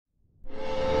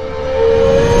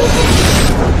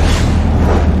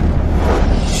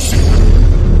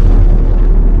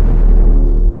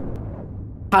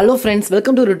Hello friends,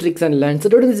 welcome to Tricks and Learn. So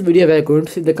today in this video we are going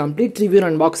to see the complete review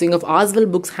and unboxing of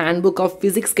Oswal Book's Handbook of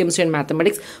Physics, Chemistry and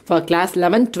Mathematics for class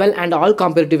 11, 12 and all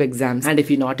competitive exams. And if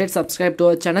you not yet subscribed to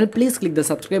our channel, please click the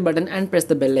subscribe button and press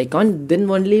the bell icon. Then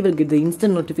only you will get the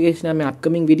instant notification of my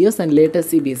upcoming videos and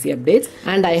latest Cbse updates.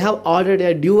 And I have ordered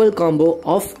a dual combo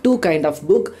of two kind of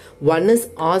book. One is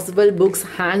Oswal Book's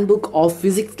Handbook of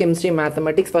Physics, Chemistry and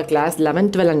Mathematics for class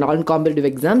 11, 12 and all competitive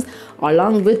exams,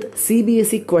 along with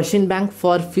Cbse question bank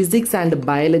for Physics and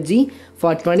Biology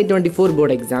for 2024 board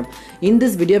exam. In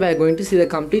this video we are going to see the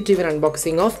complete review and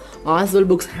unboxing of Oswal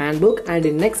Book's Handbook, and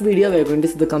in next video we are going to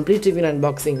see the complete review and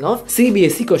unboxing of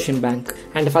Cbse question bank.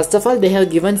 And first of all, they have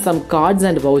given some cards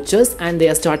and vouchers, and they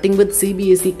are starting with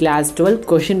Cbse class 12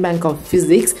 question bank of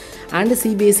Physics and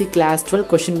Cbse class 12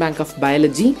 question bank of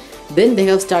Biology. Then they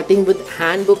have starting with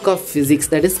Handbook of Physics,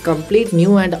 that is complete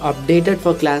new and updated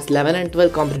for class 11 and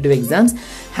 12 competitive exams,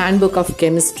 Handbook of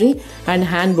Chemistry and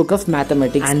Handbook of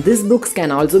Mathematics. And these books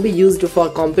can also be used for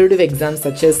competitive exams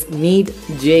such as Neet,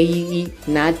 JEE,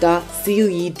 NATA,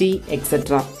 CUET,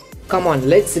 etc. Come on,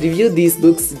 let's review these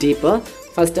books deeper.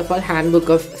 First of all, Handbook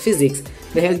of Physics.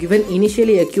 They have given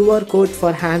initially a QR code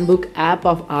for Handbook app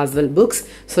of Oswal Books,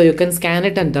 so you can scan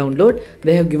it and download.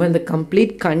 They have given the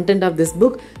complete content of this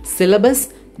book,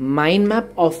 syllabus, mind map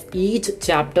of each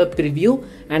chapter preview,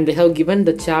 and they have given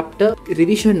the chapter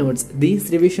revision notes.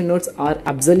 These revision notes are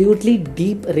absolutely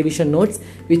deep revision notes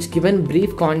which given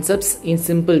brief concepts in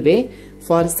simple way.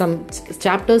 For some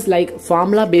chapters like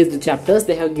formula based chapters,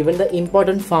 they have given the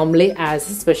important formulae as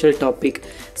a special topic.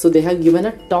 So they have given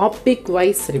a topic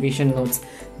wise revision notes.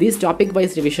 These topic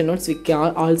wise revision notes we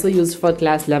can also use for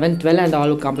class 11, 12 and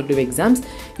all competitive exams.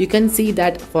 You can see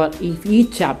that for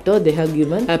each chapter they have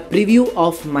given a preview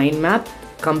of mind map,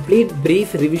 complete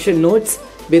brief revision notes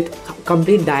with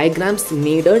complete diagrams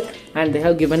needed, and they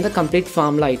have given the complete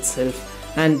formula itself.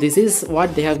 And this is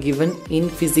what they have given in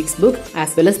physics book,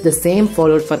 as well as the same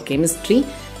followed for chemistry.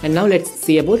 And now let's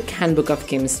see about Handbook of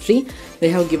Chemistry. They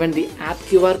have given the app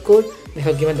QR code, they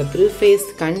have given the preface,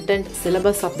 content,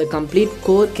 syllabus of the complete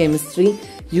core chemistry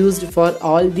used for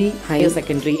all the higher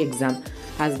secondary exam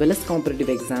as well as competitive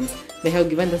exams. They have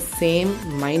given the same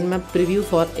mind map preview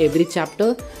for every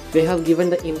chapter. They have given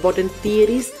the important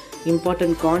theories,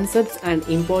 important concepts and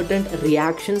important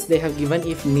reactions they have given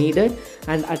if needed,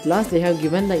 and at last they have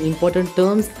given the important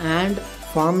terms and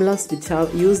formulas which are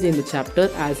used in the chapter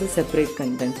as a separate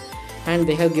content. And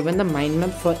they have given the mind map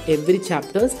for every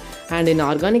chapters, and in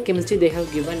organic chemistry they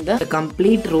have given the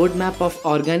complete roadmap of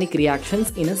organic reactions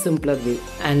in a simpler way.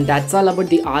 And that's all about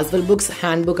the Oswal Book's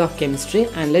Handbook of Chemistry.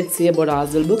 And let's see about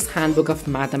Oswal Book's Handbook of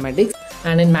Mathematics.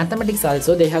 And in mathematics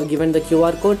also they have given the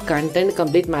QR code, content,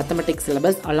 complete mathematics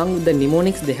syllabus along with the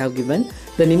mnemonics they have given.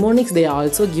 The mnemonics they are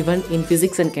also given in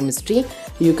physics and chemistry.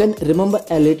 You can remember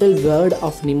a little word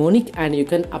of mnemonic and you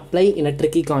can apply in a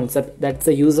tricky concept. That's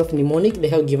the use of mnemonic they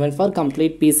have given for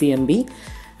complete PCMB.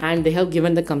 And they have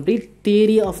given the complete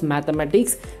theory of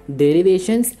mathematics,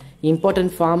 derivations,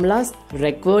 important formulas,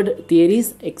 required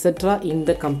theories, etc. in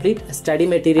the complete study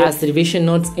material as revision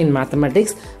notes in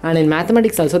mathematics. And in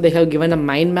mathematics also they have given a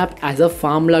mind map as a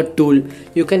formula tool.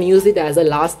 You can use it as a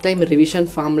last time revision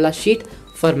formula sheet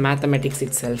for mathematics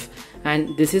itself.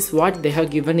 And this is what they have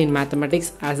given in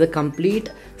mathematics as a complete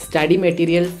study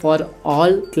material for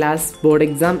all class board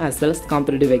exam as well as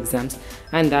competitive exams.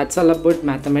 And that's all about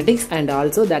mathematics, and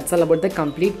also that's all about the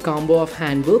complete combo of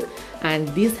handbook. And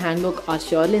these handbook are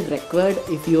surely required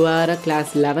if you are a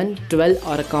class 11, 12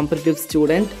 or a competitive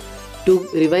student to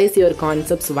revise your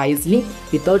concepts wisely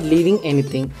without leaving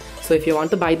anything. So if you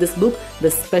want to buy this book, the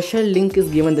special link is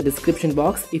given in the description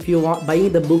box. If you buy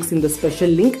the books in the special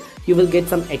link, you will get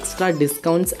some extra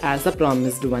discounts as a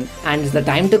promised one. And it's the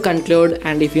time to conclude,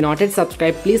 and if you not yet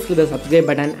subscribed, please click the subscribe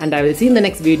button, and I will see you in the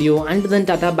next video. Until then,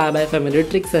 tata, bye bye from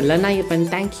Tricks and Learn.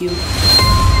 Thank you.